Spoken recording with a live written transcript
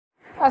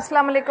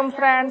Assalamu alaikum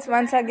friends,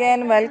 once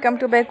again welcome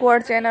to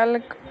backward channel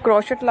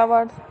crochet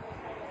lovers.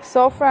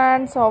 So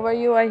friends, how are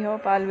you? I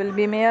hope all will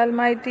be, may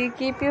almighty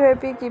keep you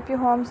happy, keep you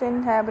homes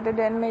inhabited,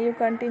 and may you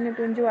continue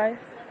to enjoy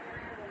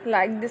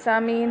like this,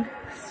 Ameen.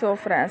 So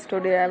friends,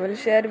 today I will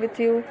share with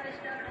you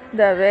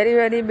the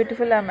very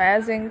beautiful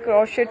amazing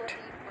crochet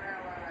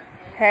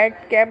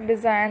hat cap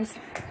designs,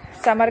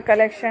 summer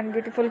collection,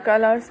 beautiful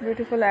colors,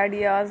 beautiful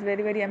ideas,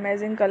 very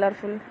amazing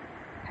colorful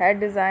hat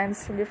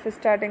designs. Before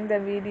starting the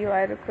video,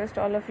 I request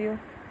all of you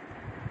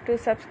to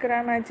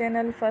subscribe my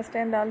channel first,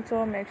 and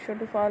also be sure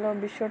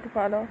to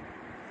follow,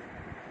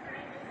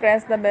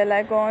 press the bell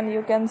icon.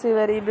 You can see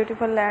very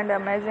beautiful and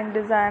amazing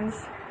designs.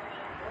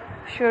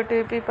 Show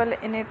to people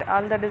in it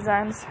all the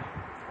designs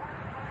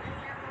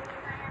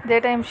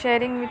that I am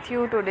sharing with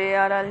you today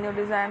are all new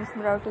designs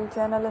brought to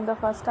channel in the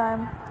first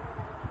time.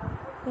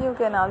 You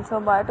can also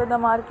buy to the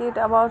market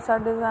about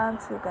such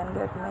designs. You can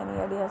get many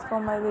ideas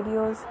from my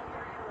videos.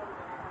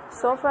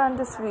 So friends,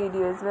 this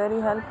video is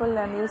very helpful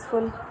and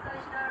useful.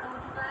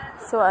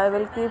 So I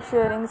will keep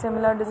sharing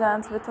similar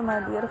designs with my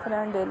dear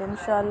friend daily,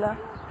 inshallah.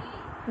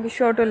 Be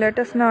sure to let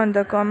us know in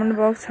the comment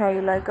box how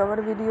you like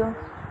our video.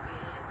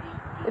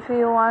 If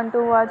you want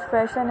to watch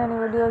fashion and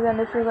videos, and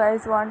if you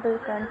guys want to,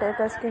 you can take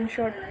a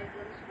screenshot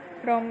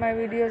from my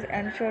videos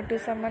and show to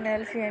someone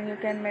else, and you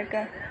can make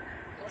a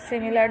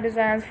similar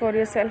designs for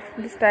yourself.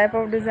 This type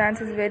of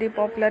designs is very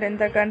popular in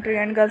the country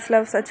and girls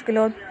love such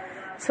clothes.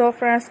 So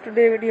friends,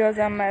 today video is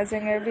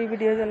amazing. Every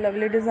video is a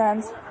lovely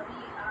designs.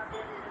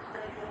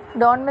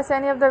 Don't miss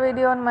any of the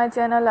video on my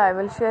channel. I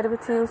will share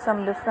with you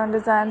some different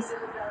designs.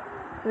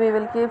 We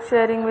will keep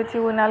sharing with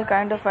you in all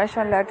kind of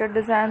fashion related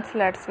designs.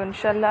 Let's go,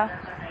 inshallah.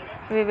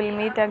 We will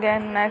meet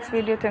again next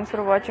video. Thanks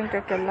for watching.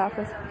 Take care. Allah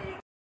Hafiz.